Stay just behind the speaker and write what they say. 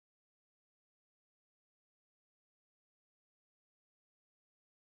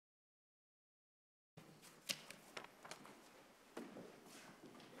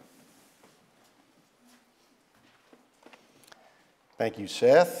Thank you,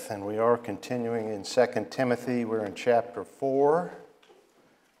 Seth. And we are continuing in 2 Timothy. We're in chapter 4,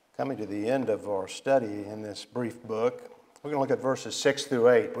 coming to the end of our study in this brief book. We're going to look at verses 6 through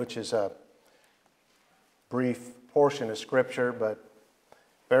 8, which is a brief portion of Scripture, but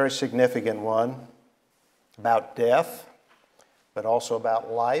very significant one, about death, but also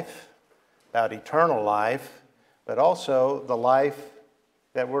about life, about eternal life, but also the life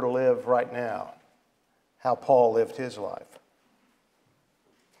that we're to live right now, how Paul lived his life.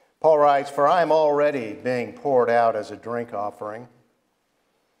 Paul writes, "For I am already being poured out as a drink offering,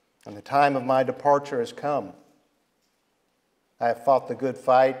 and the time of my departure has come. I have fought the good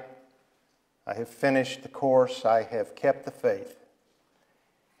fight. I have finished the course. I have kept the faith.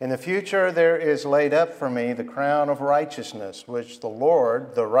 In the future there is laid up for me the crown of righteousness, which the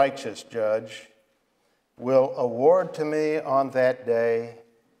Lord, the righteous judge, will award to me on that day,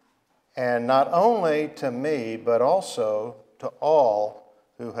 and not only to me, but also to all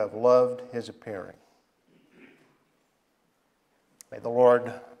who have loved his appearing." May the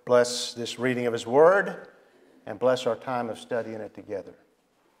Lord bless this reading of his word and bless our time of studying it together.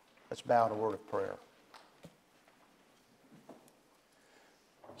 Let's bow in a word of prayer.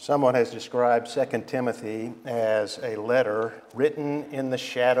 Someone has described 2 Timothy as a letter written in the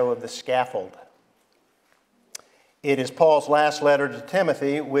shadow of the scaffold. It is Paul's last letter to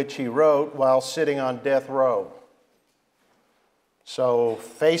Timothy, which he wrote while sitting on death row. So,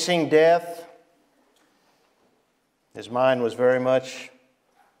 facing death, his mind was very much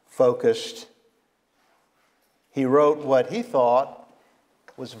focused. He wrote what he thought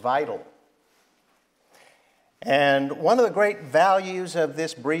was vital. And one of the great values of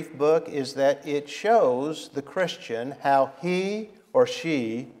this brief book is that it shows the Christian how he or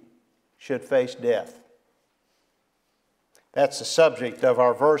she should face death. That's the subject of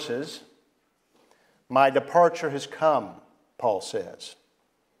our verses. My departure has come, Paul says.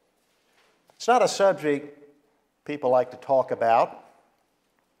 It's not a subject people like to talk about.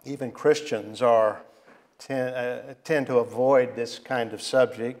 Even Christians tend to avoid this kind of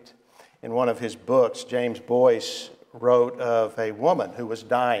subject. In one of his books, James Boyce wrote of a woman who was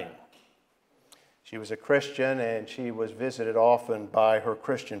dying. She was a Christian and she was visited often by her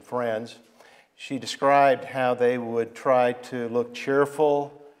Christian friends. She described how they would try to look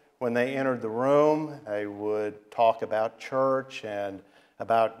cheerful when they entered the room. They would talk about church and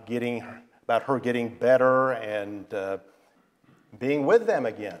about her getting better and being with them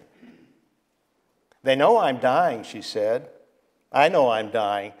again. "They know I'm dying," she said. "I know I'm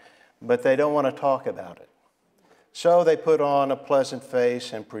dying, but they don't want to talk about it. So they put on a pleasant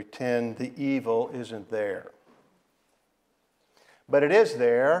face and pretend the evil isn't there." But it is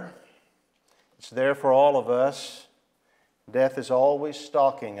there. It's there for all of us. Death is always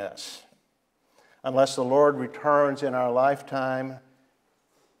stalking us. Unless the Lord returns in our lifetime,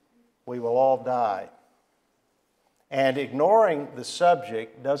 we will all die. And ignoring the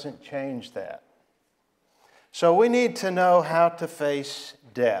subject doesn't change that. So we need to know how to face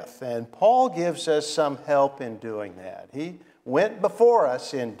death. And Paul gives us some help in doing that. He went before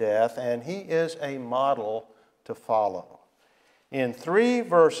us in death, and he is a model to follow. In 3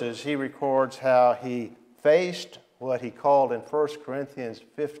 verses, he records how he faced what he called in 1 Corinthians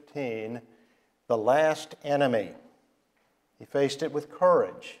 15, the last enemy. He faced it with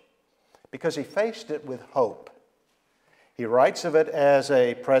courage because he faced it with hope. He writes of it as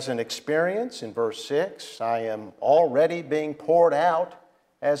a present experience in verse 6. "I am already being poured out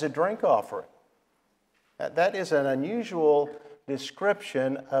as a drink offering." That is an unusual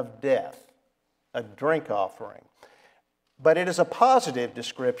description of death, a drink offering. But it is a positive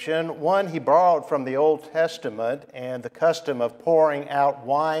description, one he borrowed from the Old Testament and the custom of pouring out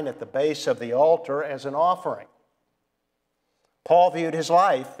wine at the base of the altar as an offering. Paul viewed his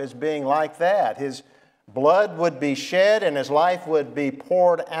life as being like that. His blood would be shed and his life would be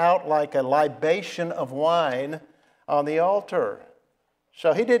poured out like a libation of wine on the altar.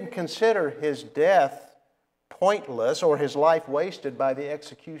 So he didn't consider his death pointless or his life wasted by the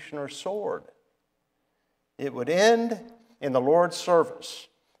executioner's sword. It would end in the Lord's service.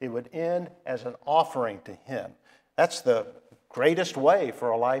 It would end as an offering to him. That's the greatest way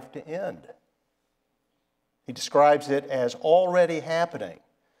for a life to end. He describes it as already happening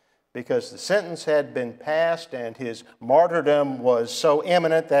because the sentence had been passed and his martyrdom was so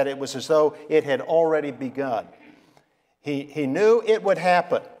imminent that it was as though it had already begun. He knew it would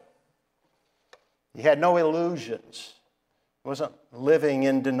happen. He had no illusions. He wasn't living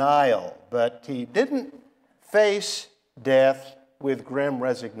in denial, but he didn't face death with grim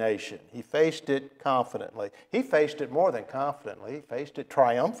resignation. He faced it confidently. He faced it more than confidently. He faced it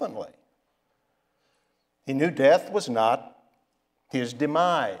triumphantly. He knew death was not his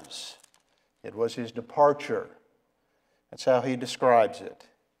demise. It was his departure. That's how he describes it.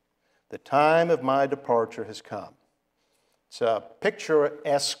 The time of my departure has come. It's a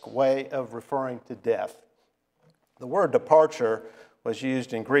picturesque way of referring to death. The word departure was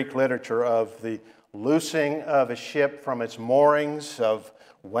used in Greek literature of the loosing of a ship from its moorings, of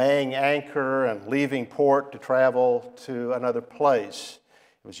weighing anchor and leaving port to travel to another place.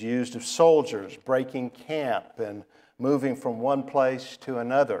 It was used of soldiers breaking camp and moving from one place to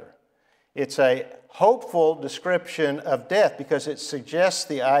another. It's a hopeful description of death because it suggests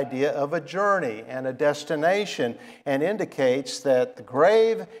the idea of a journey and a destination and indicates that the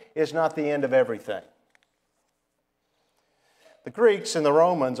grave is not the end of everything. The Greeks and the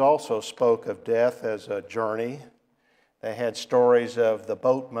Romans also spoke of death as a journey. They had stories of the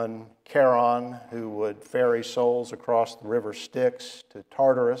boatman Charon who would ferry souls across the river Styx to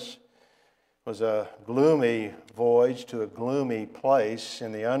Tartarus. It was a gloomy voyage to a gloomy place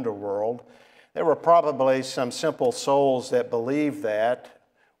in the underworld. There were probably some simple souls that believed that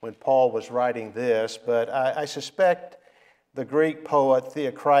when Paul was writing this, but I suspect the Greek poet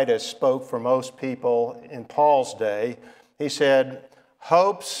Theocritus spoke for most people in Paul's day. He said,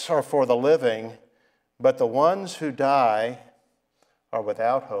 "Hopes are for the living, but the ones who die are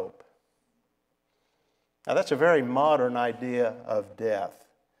without hope." Now that's a very modern idea of death.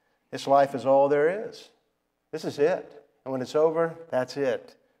 This life is all there is. This is it. And when it's over, that's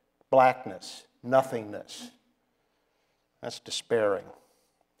it. Blackness, nothingness. That's despairing.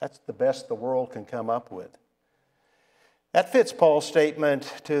 That's the best the world can come up with. That fits Paul's statement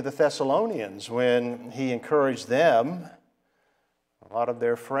to the Thessalonians when he encouraged them. A lot of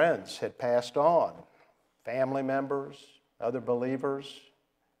their friends had passed on. Family members, other believers.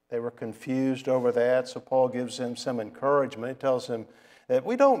 They were confused over that, so Paul gives them some encouragement. He tells them that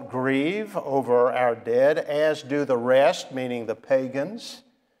we don't grieve over our dead, as do the rest, meaning the pagans,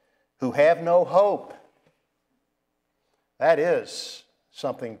 who have no hope. That is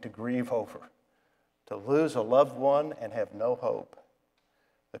something to grieve over, to lose a loved one and have no hope.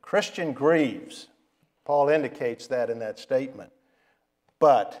 The Christian grieves. Paul indicates that in that statement.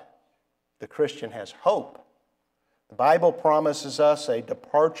 But the Christian has hope. The Bible promises us a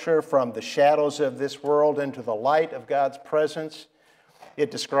departure from the shadows of this world into the light of God's presence. It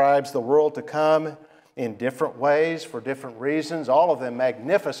describes the world to come in different ways for different reasons, all of them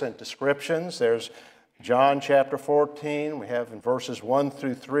magnificent descriptions. There's John chapter 14. We have in verses 1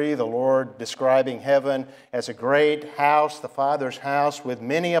 through 3 the Lord describing heaven as a great house, the Father's house, with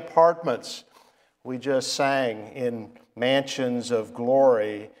many apartments. We just sang in mansions of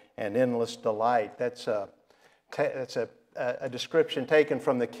glory and endless delight. That's a description taken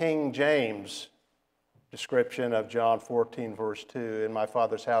from the King James description of John 14, verse 2. In my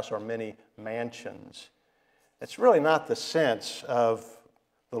Father's house are many mansions. It's really not the sense of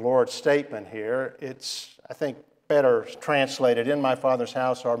the Lord's statement here. It's, I think, better translated, in my Father's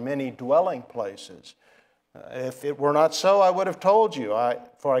house are many dwelling places. If it were not so, I would have told you,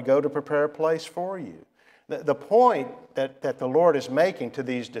 for I go to prepare a place for you. The point that the Lord is making to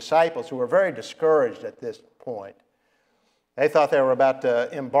these disciples who were very discouraged at this point, they thought they were about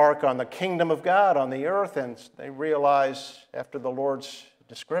to embark on the kingdom of God on the earth, and they realized after the Lord's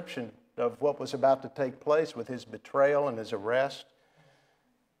description of what was about to take place with his betrayal and his arrest,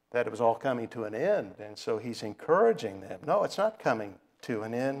 that it was all coming to an end. And so he's encouraging them. No, it's not coming to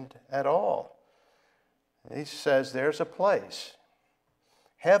an end at all. He says there's a place.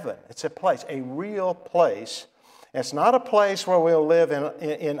 Heaven, it's a place, a real place. It's not a place where we'll live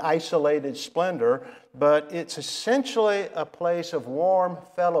in isolated splendor, but it's essentially a place of warm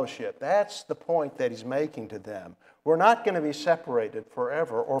fellowship. That's the point that he's making to them. We're not going to be separated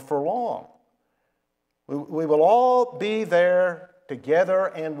forever or for long. We will all be there together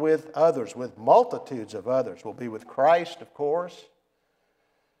and with others, with multitudes of others. We'll be with Christ, of course.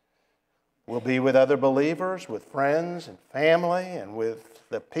 We'll be with other believers, with friends and family, and with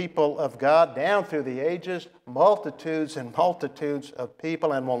the people of God down through the ages, multitudes and multitudes of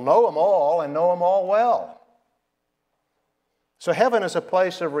people, and we'll know them all and know them all well. So heaven is a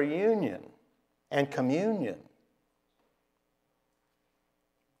place of reunion and communion.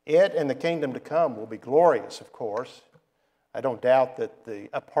 It and the kingdom to come will be glorious, of course. I don't doubt that the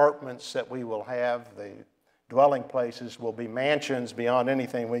apartments that we will have, the dwelling places, will be mansions beyond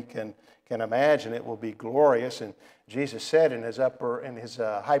anything we can imagine. It will be glorious. And Jesus said in his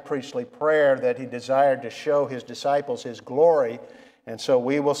high priestly prayer that he desired to show his disciples his glory. And so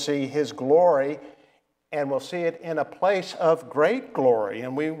we will see his glory, and we'll see it in a place of great glory.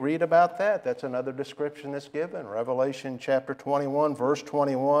 And we read about that. That's another description that's given. Revelation chapter 21, verse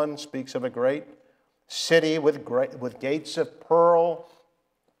 21 speaks of a great city with gates of pearl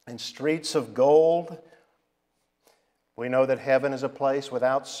and streets of gold. We know that heaven is a place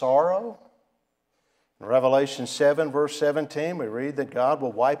without sorrow. In Revelation 7, verse 17, we read that God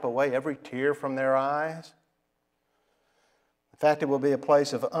will wipe away every tear from their eyes. In fact, it will be a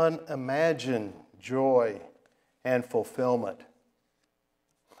place of unimagined joy and fulfillment.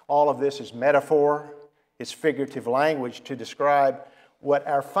 All of this is metaphor. It's figurative language to describe what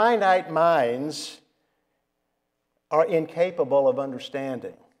our finite minds are incapable of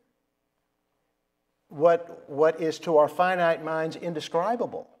understanding. What is to our finite minds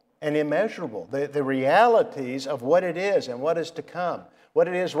indescribable and immeasurable. The realities of what it is and what is to come. What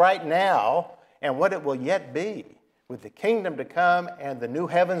it is right now and what it will yet be. With the kingdom to come and the new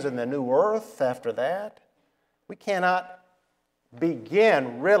heavens and the new earth after that. We cannot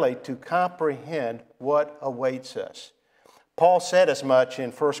begin really to comprehend what awaits us. Paul said as much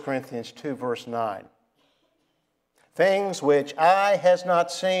in 1 Corinthians 2, verse 9. Things which eye has not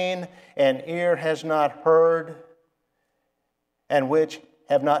seen and ear has not heard, and which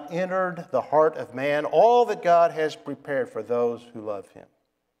have not entered the heart of man, all that God has prepared for those who love Him.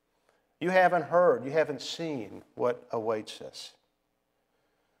 You haven't heard, you haven't seen what awaits us.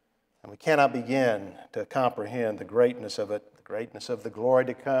 And we cannot begin to comprehend the greatness of it, the greatness of the glory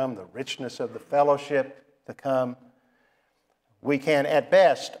to come, the richness of the fellowship to come. We can, at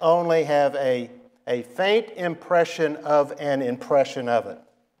best, only have a faint impression of an impression of it.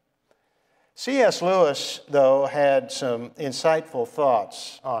 C.S. Lewis, though, had some insightful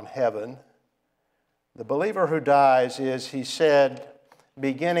thoughts on heaven. The believer who dies is, he said,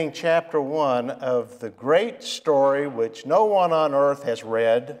 beginning chapter 1 of the great story which no one on earth has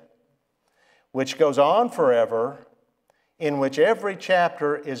read, which goes on forever, in which every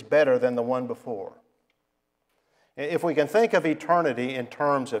chapter is better than the one before. If we can think of eternity in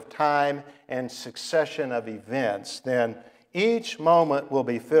terms of time and succession of events, then each moment will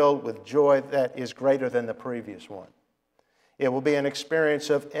be filled with joy that is greater than the previous one. It will be an experience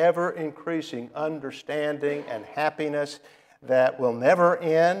of ever-increasing understanding and happiness that will never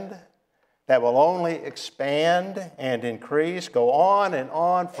end, that will only expand and increase, go on and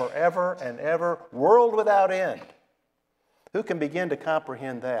on forever and ever, world without end. Who can begin to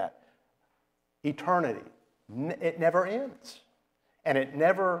comprehend that? Eternity. It never ends, and it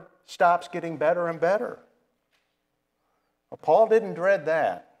never stops getting better and better. Well, Paul didn't dread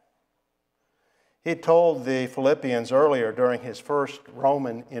that. He told the Philippians earlier during his first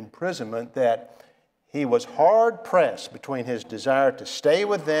Roman imprisonment that he was hard-pressed between his desire to stay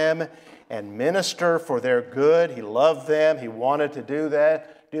with them and minister for their good. He loved them. He wanted to do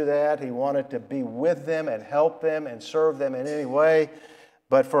that. He wanted to be with them and help them and serve them in any way.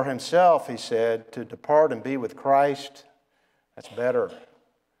 But for himself, he said, to depart and be with Christ, that's better.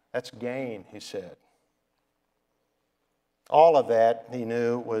 That's gain, he said. All of that, he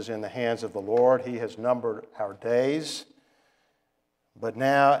knew, was in the hands of the Lord. He has numbered our days. But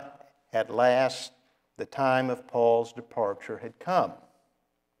now, at last, the time of Paul's departure had come.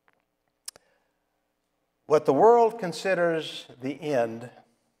 What the world considers the end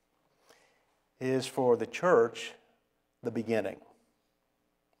is for the church the beginning,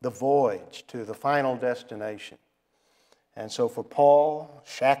 the voyage to the final destination. And so for Paul,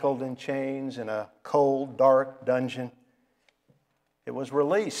 shackled in chains in a cold, dark dungeon, it was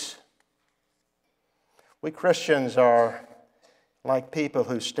release. We Christians are like people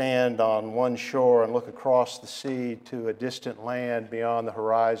who stand on one shore and look across the sea to a distant land beyond the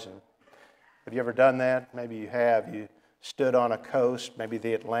horizon. Have you ever done that? Maybe you have. You stood on a coast, maybe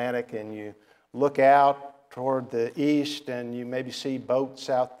the Atlantic, and you look out toward the east and you maybe see boats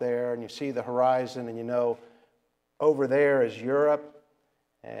out there and you see the horizon and you know over there is Europe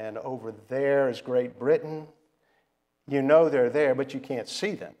and over there is Great Britain. You know they're there, but you can't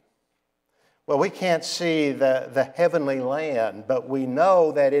see them. Well, we can't see the heavenly land, but we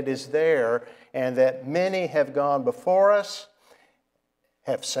know that it is there and that many have gone before us,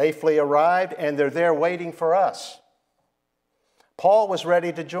 have safely arrived, and they're there waiting for us. Paul was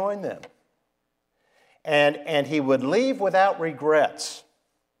ready to join them. And he would leave without regrets.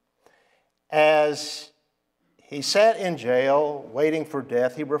 As he sat in jail waiting for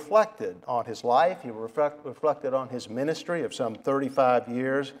death, he reflected on his life. He reflected on his ministry of some 35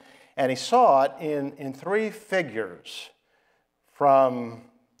 years. And he saw it in three figures from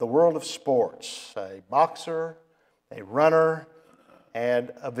the world of sports: a boxer, a runner,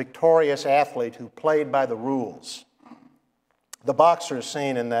 and a victorious athlete who played by the rules. The boxer is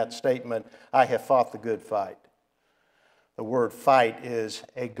seen in that statement, "I have fought the good fight." The word fight is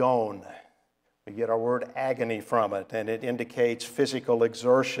agon, We get our word agony from it, and it indicates physical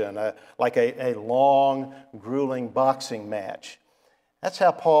exertion, like a long, grueling boxing match. That's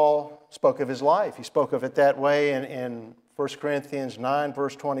how Paul spoke of his life. He spoke of it that way in 1 Corinthians 9,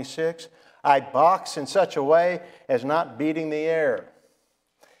 verse 26. I box in such a way as not beating the air.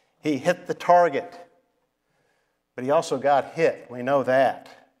 He hit the target, but he also got hit. We know that.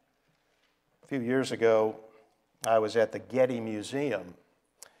 A few years ago, I was at the Getty Museum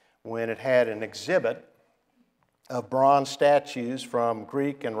when it had an exhibit of bronze statues from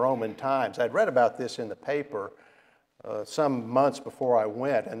Greek and Roman times. I'd read about this in the paper some months before I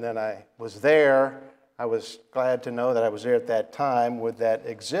went, and then I was there. I was glad to know that I was there at that time with that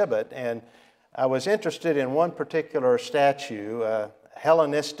exhibit, and I was interested in one particular statue, a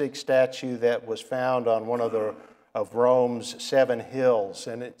Hellenistic statue that was found on one of Rome's 7 hills,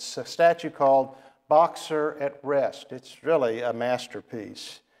 and it's a statue called Boxer at Rest. It's really a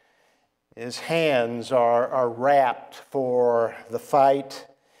masterpiece. His hands are wrapped for the fight.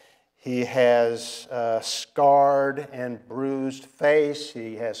 He has a scarred and bruised face.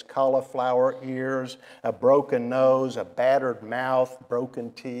 He has cauliflower ears, a broken nose, a battered mouth,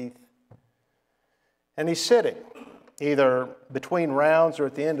 broken teeth. And he's sitting, either between rounds or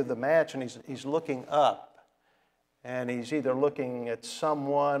at the end of the match, and he's looking up. And he's either looking at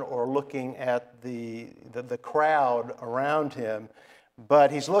someone or looking at the crowd around him.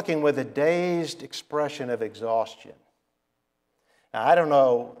 But he's looking with a dazed expression of exhaustion. Now, I don't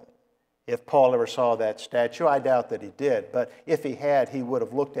know if Paul ever saw that statue. I doubt that he did. But if he had, he would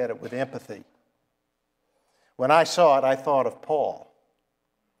have looked at it with empathy. When I saw it, I thought of Paul.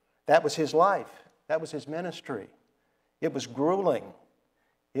 That was his life. That was his ministry. It was grueling.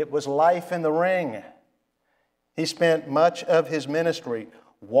 It was life in the ring. He spent much of his ministry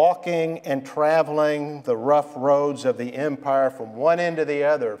walking and traveling the rough roads of the empire from one end to the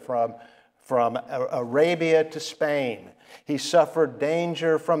other, from Arabia to Spain. He suffered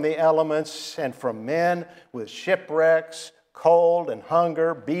danger from the elements and from men with shipwrecks, cold and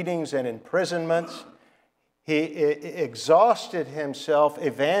hunger, beatings and imprisonments. He exhausted himself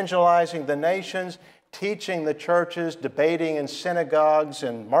evangelizing the nations, teaching the churches, debating in synagogues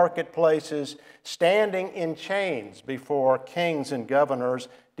and marketplaces, standing in chains before kings and governors,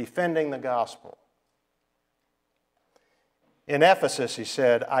 defending the gospel. In Ephesus, he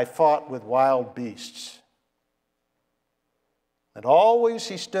said, I fought with wild beasts. And always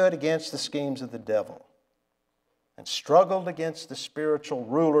he stood against the schemes of the devil and struggled against the spiritual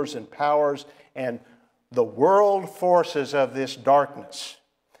rulers and powers and the world forces of this darkness.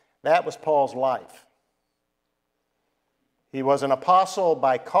 That was Paul's life. He was an apostle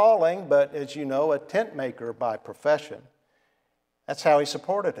by calling, but as you know, a tent maker by profession. That's how he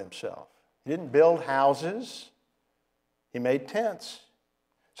supported himself. He didn't build houses. He made tents.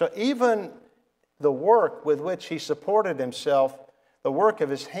 So even the work with which he supported himself, the work of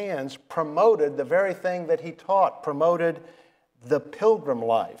his hands, promoted the very thing that he taught, promoted the pilgrim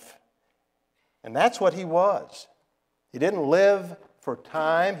life. And that's what he was. He didn't live for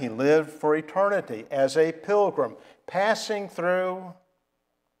time, he lived for eternity as a pilgrim, passing through,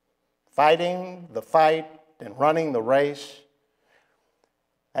 fighting the fight and running the race.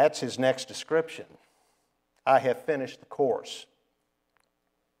 That's his next description. I have finished the course.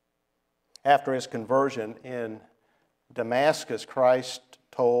 After his conversion in Damascus, Christ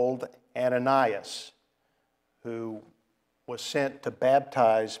told Ananias, who was sent to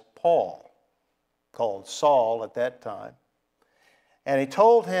baptize Paul, called Saul at that time, and he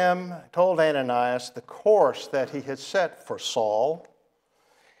told Ananias the course that he had set for Saul,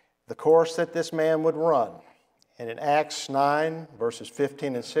 the course that this man would run. And in Acts 9, verses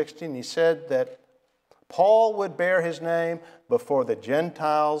 15 and 16, he said that Paul would bear his name before the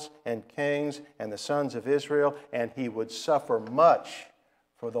Gentiles and kings and the sons of Israel, and he would suffer much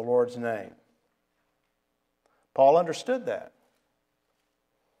for the Lord's name. Paul understood that.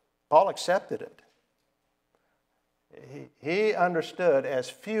 Paul accepted it. He understood, as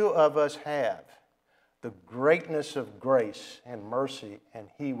few of us have, the greatness of grace and mercy, and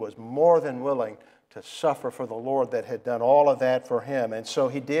he was more than willing to suffer for the Lord that had done all of that for him. And so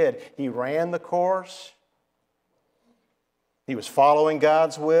he did. He ran the course. He was following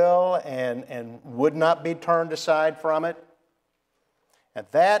God's will and would not be turned aside from it. And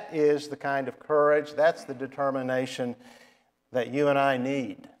that is the kind of courage, that's the determination that you and I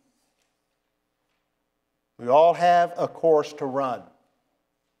need. We all have a course to run.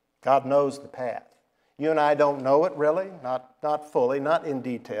 God knows the path. You and I don't know it really, not fully, not in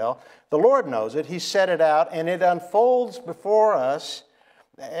detail. The Lord knows it. He set it out, and it unfolds before us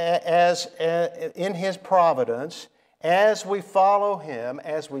as in His providence As we follow Him,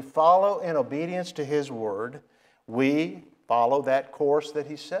 as we follow in obedience to His Word, we follow that course that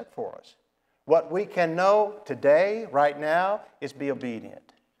He set for us. What we can know today, right now, is be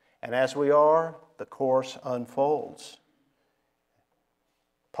obedient. And as we are, the course unfolds.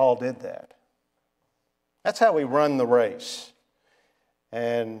 Paul did that. That's how we run the race.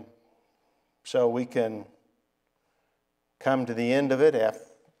 And so we can come to the end of it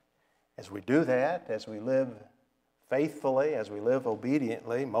as we do that, as we live faithfully, as we live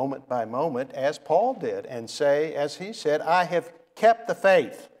obediently, moment by moment, as Paul did, and say, as he said, I have kept the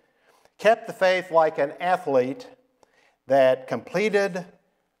faith. Kept the faith like an athlete that completed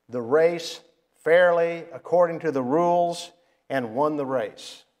the race fairly according to the rules and won the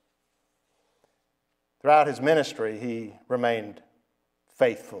race. Throughout his ministry, he remained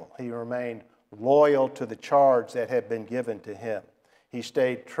faithful. He remained loyal to the charge that had been given to him. He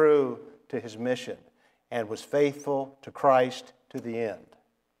stayed true to his mission and was faithful to Christ to the end.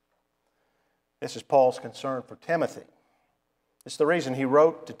 This is Paul's concern for Timothy. It's the reason he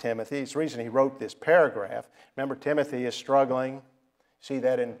wrote to Timothy. It's the reason he wrote this paragraph. Remember, Timothy is struggling. You see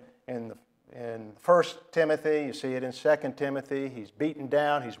that in 1 Timothy. You see it in 2 Timothy. He's beaten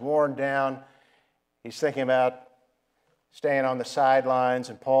down. He's worn down. He's thinking about staying on the sidelines,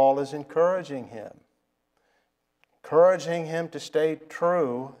 and Paul is encouraging him to stay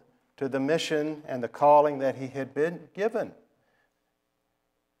true to the mission and the calling that he had been given.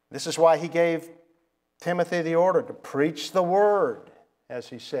 This is why he gave Timothy the order to preach the word, as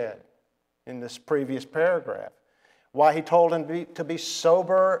he said in this previous paragraph. Why he told him to be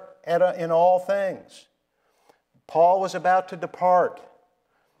sober in all things. Paul was about to depart.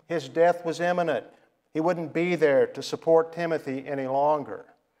 His death was imminent. He wouldn't be there to support Timothy any longer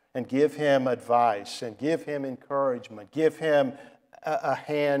and give him advice and give him encouragement, give him a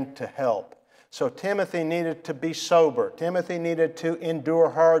hand to help. So Timothy needed to be sober. Timothy needed to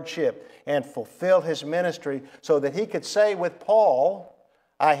endure hardship and fulfill his ministry so that he could say with Paul,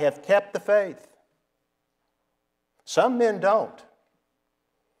 I have kept the faith. Some men don't.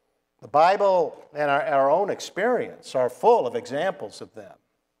 The Bible and our own experience are full of examples of them.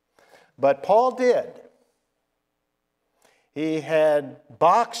 But Paul did. He had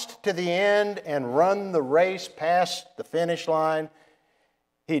boxed to the end and run the race past the finish line.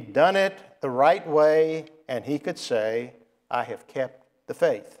 He'd done it the right way, and he could say, I have kept the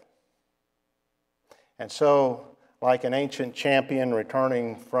faith. And so, like an ancient champion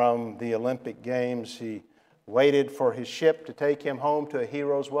returning from the Olympic Games, he waited for his ship to take him home to a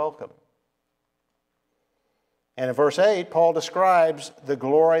hero's welcome. And in verse 8, Paul describes the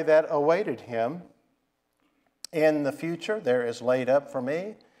glory that awaited him. In the future, there is laid up for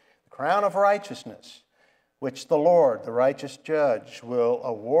me the crown of righteousness, which the Lord, the righteous judge, will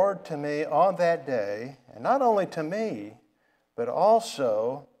award to me on that day, and not only to me, but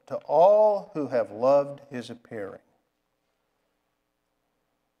also to all who have loved his appearing.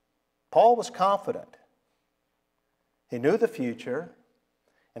 Paul was confident. He knew the future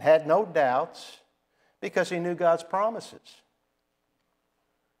and had no doubts because he knew God's promises.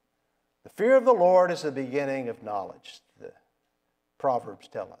 The fear of the Lord is the beginning of knowledge, the Proverbs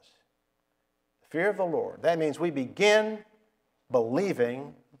tell us. The fear of the Lord. That means we begin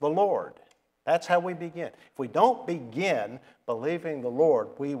believing the Lord. That's how we begin. If we don't begin believing the Lord,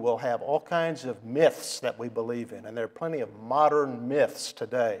 we will have all kinds of myths that we believe in. And there are plenty of modern myths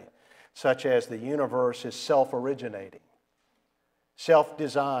today, such as the universe is self-originating,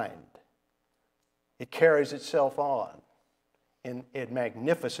 self-designed. It carries itself on in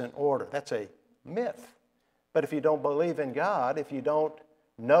magnificent order. That's a myth. But if you don't believe in God, if you don't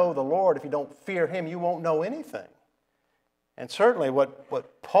know the Lord, if you don't fear Him, you won't know anything. And certainly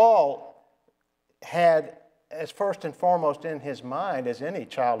what Paul had as first and foremost in his mind, as any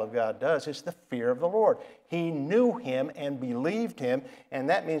child of God does, is the fear of the Lord. He knew Him and believed Him, and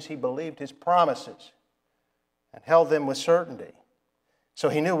that means he believed His promises and held them with certainty. So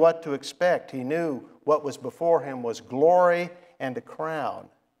he knew what to expect. He knew what was before him was glory and a crown.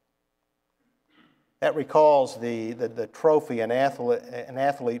 That recalls the trophy an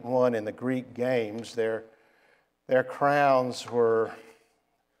athlete won in the Greek games. Their crowns were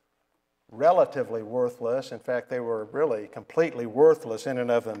relatively worthless. In fact, they were really completely worthless in and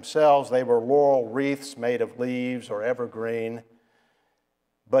of themselves. They were laurel wreaths made of leaves or evergreen,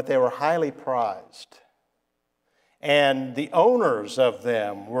 but they were highly prized. And the owners of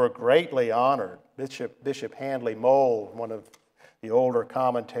them were greatly honored. Bishop Handley Mould, one of the older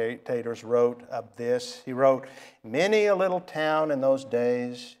commentators, wrote of this. He wrote, "Many a little town in those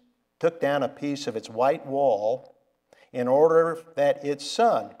days took down a piece of its white wall in order that its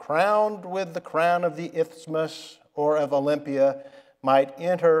son, crowned with the crown of the isthmus or of Olympia might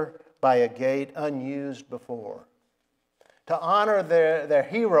enter by a gate unused before. To honor their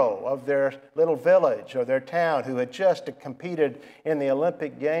hero of their little village or their town who had just competed in the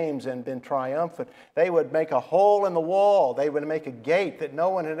Olympic Games and been triumphant, they would make a hole in the wall. They would make a gate that no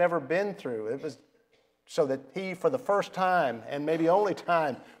one had ever been through. It was so that he, for the first time, and maybe only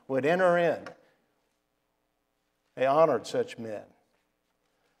time, would enter in. They honored such men.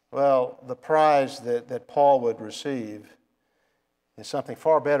 Well, the prize that Paul would receive is something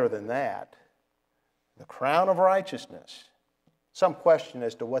far better than that. The crown of righteousness. Some question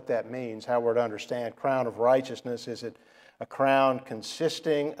as to what that means, how we're to understand crown of righteousness. Is it a crown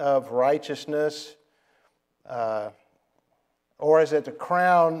consisting of righteousness? Or is it a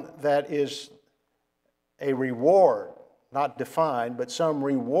crown that is a reward, not defined, but some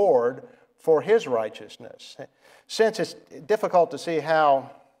reward for his righteousness? Since it's difficult to see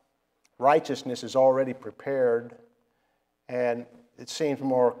how righteousness is already prepared, and it seems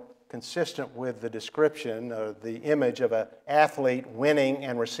more consistent with the description, the image of an athlete winning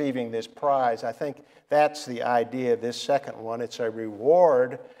and receiving this prize. I think that's the idea of this second one. It's a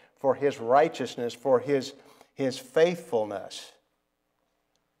reward for his righteousness, for his faithfulness.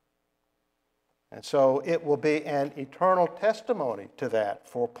 And so it will be an eternal testimony to that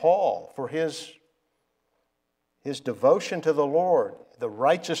for Paul, for his devotion to the Lord, the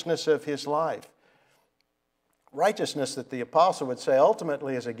righteousness of his life. Righteousness that the apostle would say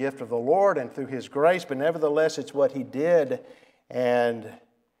ultimately is a gift of the Lord and through his grace, but nevertheless it's what he did and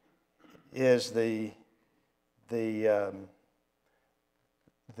is the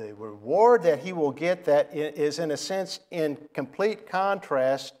reward that he will get that is in a sense in complete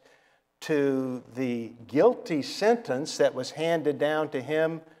contrast to the guilty sentence that was handed down to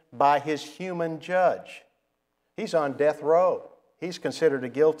him by his human judge. He's on death row. He's considered a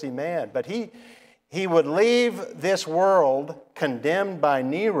guilty man, but he would leave this world condemned by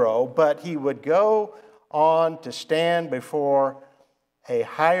Nero, but he would go on to stand before a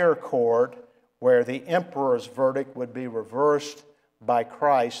higher court where the emperor's verdict would be reversed by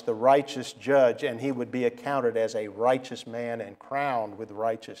Christ, the righteous judge, and he would be accounted as a righteous man and crowned with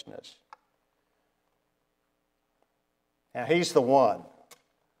righteousness. Now, he's the one,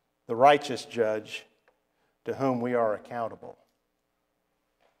 the righteous judge, to whom we are accountable.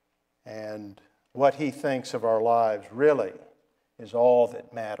 And what he thinks of our lives really is all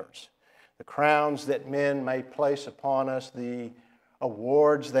that matters. The crowns that men may place upon us, the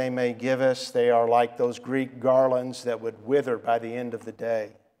awards they may give us, they are like those Greek garlands that would wither by the end of the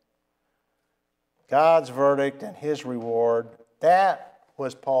day. God's verdict and his reward, that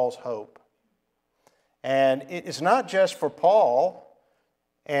was Paul's hope. And it is not just for Paul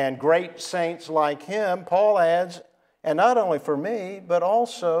and great saints like him. Paul adds, and not only for me, but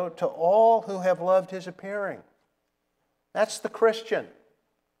also to all who have loved his appearing. That's the Christian.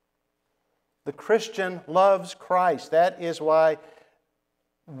 The Christian loves Christ. That is why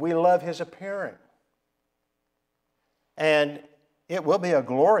we love his appearing. And it will be a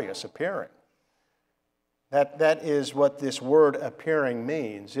glorious appearing. That is what this word appearing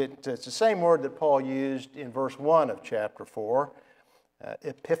means. It's the same word that Paul used in verse 1 of chapter 4.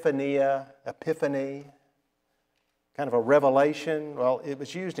 Epiphania, epiphany. Kind of a revelation. Well, it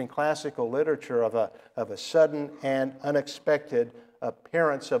was used in classical literature of a sudden and unexpected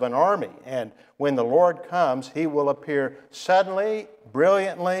appearance of an army. And when the Lord comes, he will appear suddenly,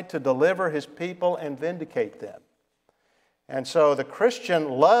 brilliantly to deliver his people and vindicate them. And so the Christian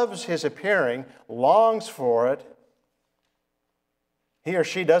loves his appearing, longs for it. He or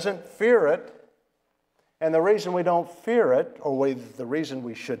she doesn't fear it. And the reason we don't fear it, or the reason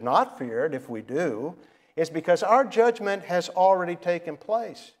we should not fear it if we do, is because our judgment has already taken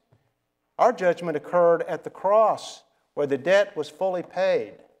place. Our judgment occurred at the cross, where the debt was fully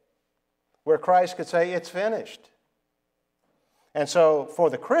paid, where Christ could say, it's finished. And so for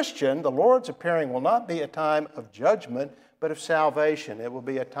the Christian, the Lord's appearing will not be a time of judgment, but of salvation. It will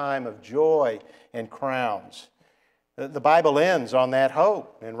be a time of joy and crowns. The Bible ends on that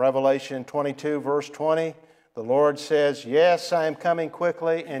hope. In Revelation 22, verse 20, the Lord says, yes, I am coming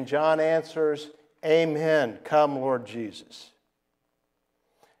quickly. And John answers, amen, come Lord Jesus.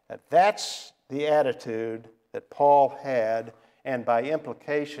 That's the attitude that Paul had, and by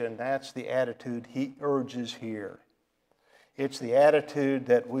implication, that's the attitude he urges here. It's the attitude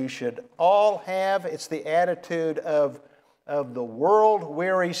that we should all have. It's the attitude of the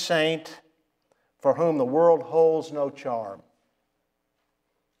world-weary saint for whom the world holds no charm.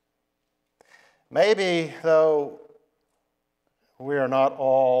 Maybe, though, we are not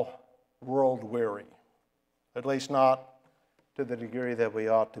all world-weary, at least not to the degree that we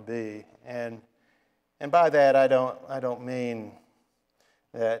ought to be. And And by that, I don't mean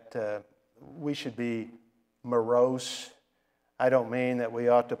that we should be morose. I don't mean that we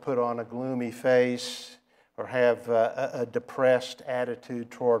ought to put on a gloomy face or have a depressed attitude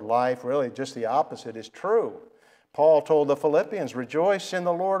toward life. Really, just the opposite is true. Paul told the Philippians, rejoice in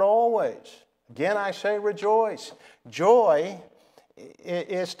the Lord always. Again, I say rejoice. Joy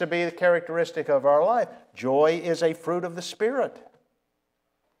is to be the characteristic of our life. Joy is a fruit of the Spirit.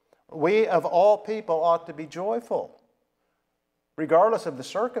 We, of all people, ought to be joyful, regardless of the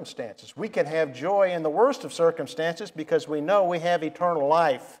circumstances. We can have joy in the worst of circumstances because we know we have eternal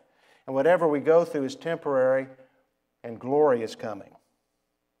life, and whatever we go through is temporary, and glory is coming.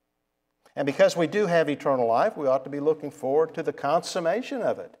 And because we do have eternal life, we ought to be looking forward to the consummation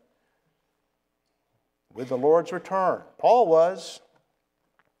of it with the Lord's return. Paul was.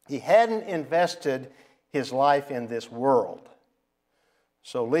 He hadn't invested his life in this world,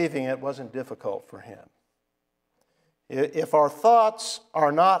 so leaving it wasn't difficult for him. If our thoughts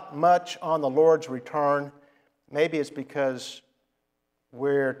are not much on the Lord's return, maybe it's because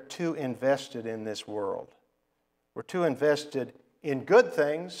we're too invested in this world. We're too invested in good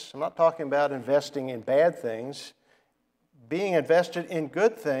things. I'm not talking about investing in bad things. Being invested in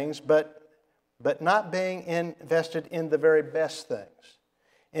good things, but not being invested in the very best things.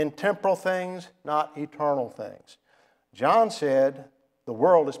 In temporal things, not eternal things. John said, the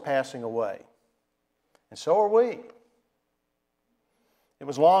world is passing away. And so are we. It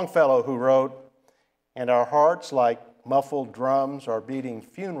was Longfellow who wrote, and our hearts, like muffled drums, are beating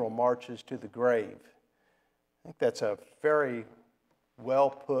funeral marches to the grave. I think that's a very well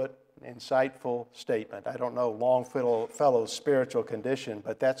put, insightful statement. I don't know Longfellow's spiritual condition,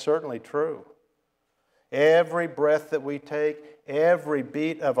 but that's certainly true. Every breath that we take, every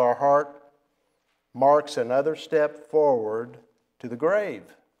beat of our heart marks another step forward to the grave.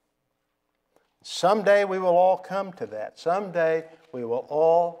 Someday we will all come to that. Someday we will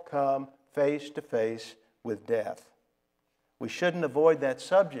all come face to face with death. We shouldn't avoid that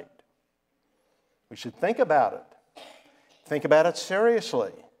subject. We should think about it. Think about it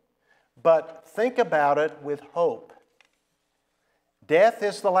seriously. But think about it with hope. Death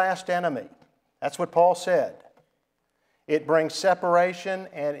is the last enemy. That's what Paul said. It brings separation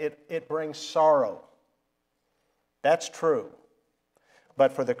and it brings sorrow. That's true.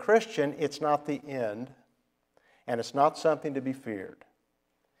 But for the Christian, it's not the end, and it's not something to be feared.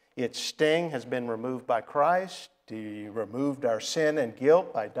 Its sting has been removed by Christ. He removed our sin and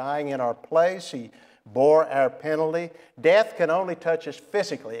guilt by dying in our place. He bore our penalty. Death can only touch us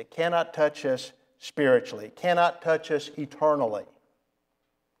physically. It cannot touch us spiritually. It cannot touch us eternally.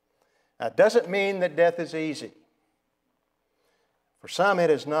 Now, it doesn't mean that death is easy. For some, it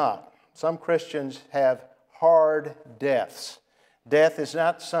is not. Some Christians have hard deaths. Death is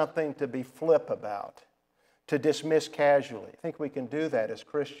not something to be flip about, to dismiss casually. I think we can do that as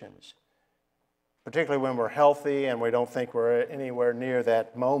Christians, particularly when we're healthy and we don't think we're anywhere near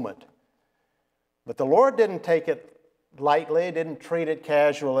that moment. But the Lord didn't take it lightly, didn't treat it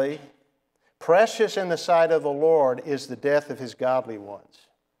casually. Precious in the sight of the Lord is the death of His godly ones.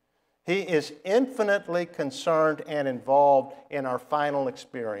 He is infinitely concerned and involved in our final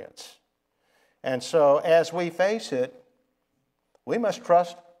experience. And so as we face it, we must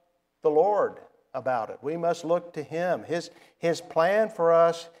trust the Lord about it. We must look to Him. His plan for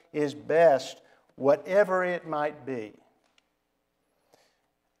us is best, whatever it might be.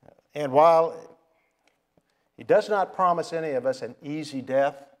 And while He does not promise any of us an easy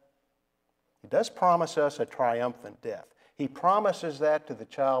death, He does promise us a triumphant death. He promises that to the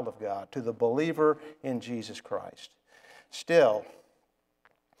child of God, to the believer in Jesus Christ. Still,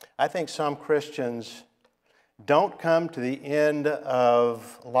 I think some Christians don't come to the end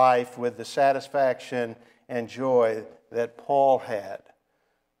of life with the satisfaction and joy that Paul had,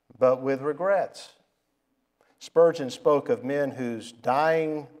 but with regrets. Spurgeon spoke of men whose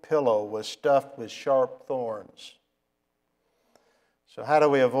dying pillow was stuffed with sharp thorns. So how do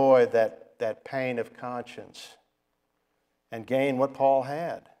we avoid that pain of conscience and gain what Paul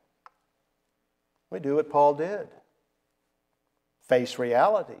had? We do what Paul did. Face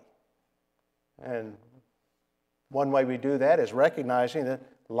reality. And one way we do that is recognizing that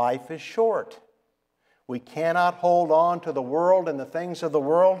life is short. We cannot hold on to the world and the things of the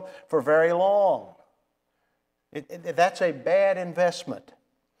world for very long. That's a bad investment.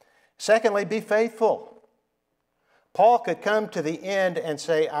 Secondly, be faithful. Paul could come to the end and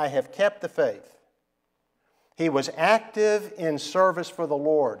say, I have kept the faith. He was active in service for the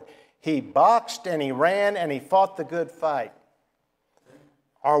Lord. He boxed and he ran and he fought the good fight.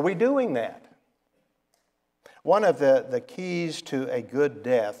 Are we doing that? One of the keys to a good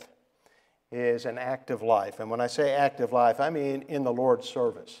death is an active life. And when I say active life, I mean in the Lord's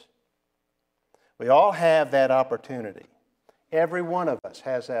service. We all have that opportunity. Every one of us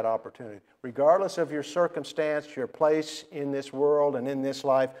has that opportunity. Regardless of your circumstance, your place in this world and in this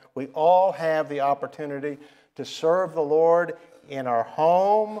life, we all have the opportunity to serve the Lord in our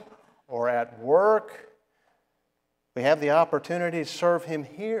home or at work. We have the opportunity to serve Him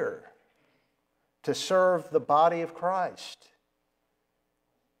here, to serve the body of Christ.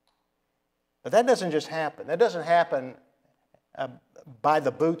 But that doesn't just happen. That doesn't happen by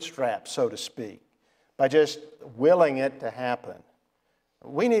the bootstraps, so to speak, by just willing it to happen.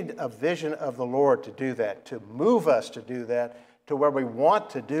 We need a vision of the Lord to do that, to move us to do that, to where we want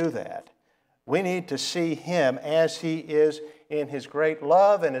to do that. We need to see Him as He is in His great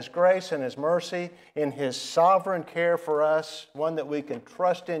love and His grace and His mercy, in His sovereign care for us, one that we can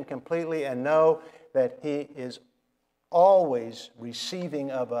trust in completely and know that He is always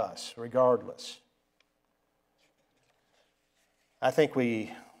receiving of us, regardless. I think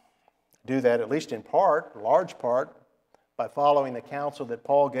we do that, at least in part, large part, by following the counsel that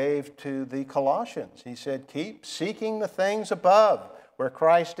Paul gave to the Colossians. He said, keep seeking the things above, where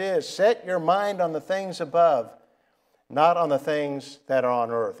Christ is. Set your mind on the things above, not on the things that are on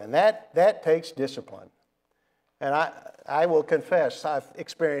earth. And that takes discipline. And I will confess, I've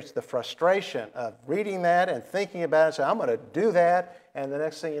experienced the frustration of reading that and thinking about it, so I'm going to do that, and the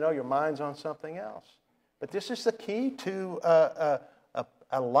next thing you know, your mind's on something else. But this is the key to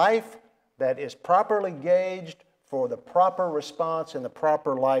a life that is properly gauged for the proper response and the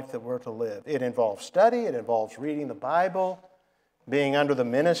proper life that we're to live. It involves study, it involves reading the Bible, being under the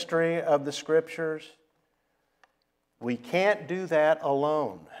ministry of the Scriptures. We can't do that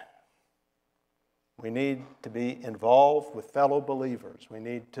alone. We need to be involved with fellow believers. We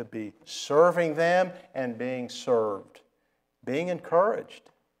need to be serving them and being served, being encouraged.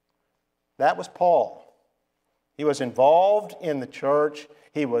 That was Paul. He was involved in the church.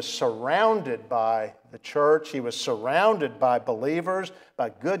 He was surrounded by the church. He was surrounded by believers, by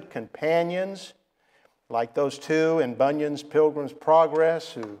good companions, like those two in Bunyan's Pilgrim's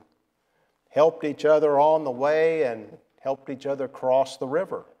Progress who helped each other on the way and helped each other cross the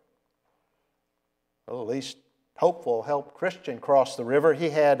river. Well, at least hopeful helped Christian cross the river. He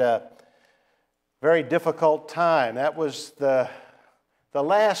had a very difficult time. That was the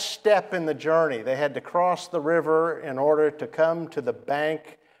last step in the journey. They had to cross the river in order to come to the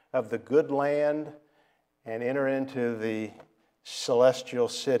bank of the good land and enter into the celestial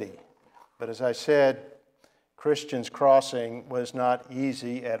city. But as I said, Christian's crossing was not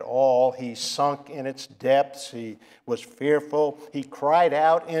easy at all. He sunk in its depths. He was fearful. He cried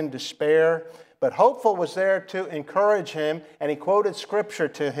out in despair. But Hopeful was there to encourage him, and he quoted Scripture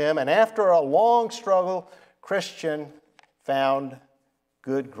to him. And after a long struggle, Christian found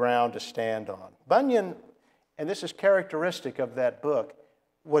good ground to stand on. Bunyan, and this is characteristic of that book,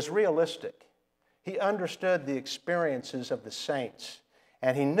 was realistic. He understood the experiences of the saints,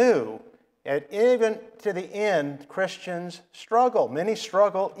 and he knew that even to the end, Christians struggle. Many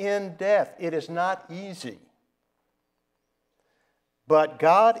struggle in death. It is not easy. But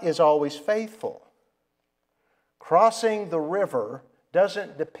God is always faithful. Crossing the river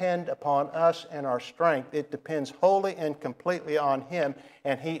doesn't depend upon us and our strength. It depends wholly and completely on Him,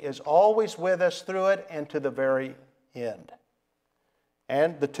 and He is always with us through it and to the very end.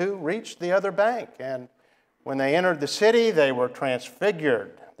 And the two reached the other bank, and when they entered the city, they were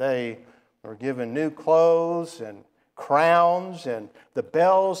transfigured. They were given new clothes and crowns, and the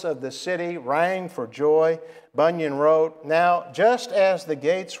bells of the city rang for joy. Bunyan wrote, "Now, just as the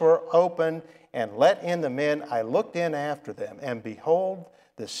gates were opened and let in the men, I looked in after them, and behold,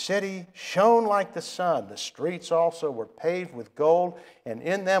 the city shone like the sun. The streets also were paved with gold, and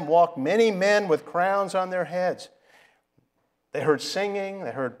in them walked many men with crowns on their heads." They heard singing,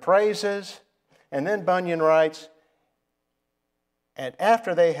 they heard praises, and then Bunyan writes, "And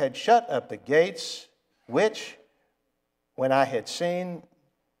after they had shut up the gates, which, when I had seen,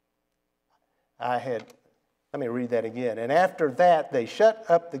 let me read that again. And after that, they shut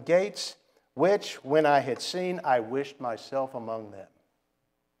up the gates, which, when I had seen, I wished myself among them."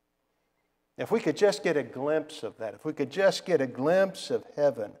 If we could just get a glimpse of that, if we could just get a glimpse of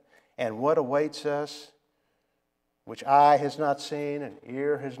heaven and what awaits us, which eye has not seen and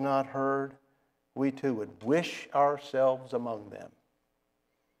ear has not heard, we too would wish ourselves among them.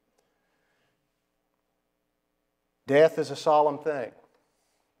 Death is a solemn thing.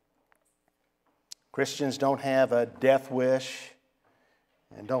 Christians don't have a death wish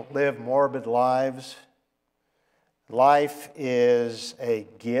and don't live morbid lives. Life is a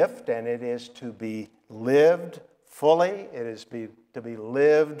gift, and it is to be lived fully. It is to be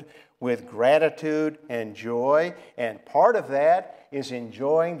lived with gratitude and joy. And part of that is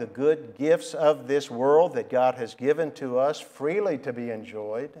enjoying the good gifts of this world that God has given to us freely to be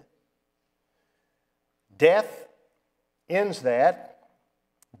enjoyed. Death ends that.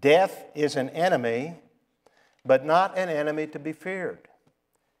 Death is an enemy, but not an enemy to be feared.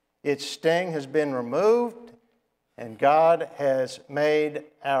 Its sting has been removed, and God has made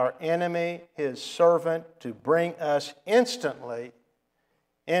our enemy His servant to bring us instantly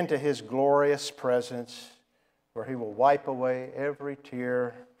into His glorious presence, where He will wipe away every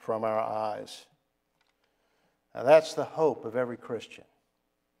tear from our eyes. Now, that's the hope of every Christian.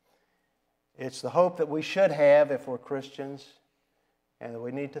 It's the hope that we should have if we're Christians, and that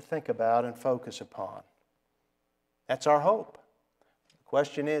we need to think about and focus upon. That's our hope. The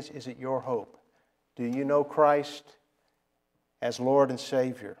question is it your hope? Do you know Christ as Lord and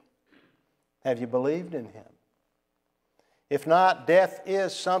Savior? Have you believed in Him? If not, death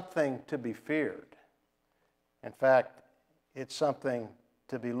is something to be feared. In fact, it's something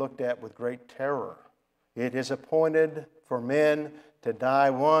to be looked at with great terror. It is appointed for men to die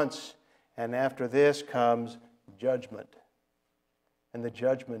once, and after this comes judgment. And the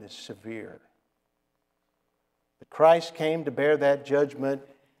judgment is severe. But Christ came to bear that judgment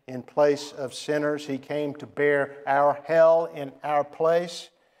in place of sinners. He came to bear our hell in our place.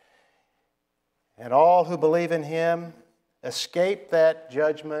 And all who believe in Him escape that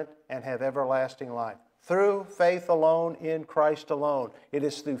judgment and have everlasting life. Through faith alone, in Christ alone. It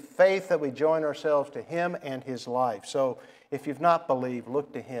is through faith that we join ourselves to Him and His life. So if you've not believed,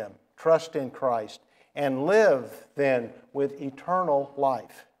 look to Him. Trust in Christ. And live then with eternal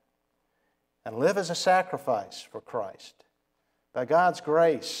life. And live as a sacrifice for Christ. By God's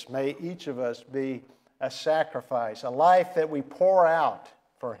grace, may each of us be a sacrifice, a life that we pour out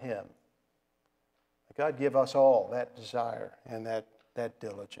for Him. May God give us all that desire and that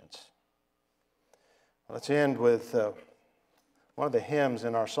diligence. Let's end with one of the hymns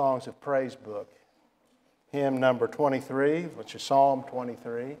in our Songs of Praise book. Hymn number 23, which is Psalm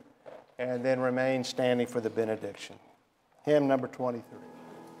 23, and then remain standing for the benediction. Hymn number 23.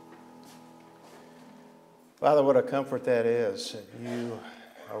 Father, what a comfort that is, that you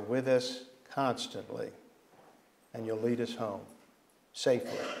are with us constantly, and you'll lead us home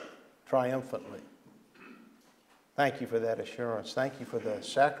safely, triumphantly. Thank you for that assurance. Thank you for the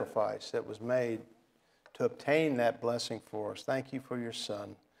sacrifice that was made to obtain that blessing for us. Thank you for your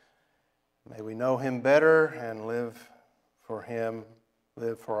Son. May we know Him better and live for Him,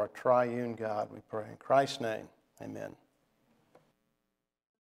 live for our triune God, we pray. In Christ's name, amen.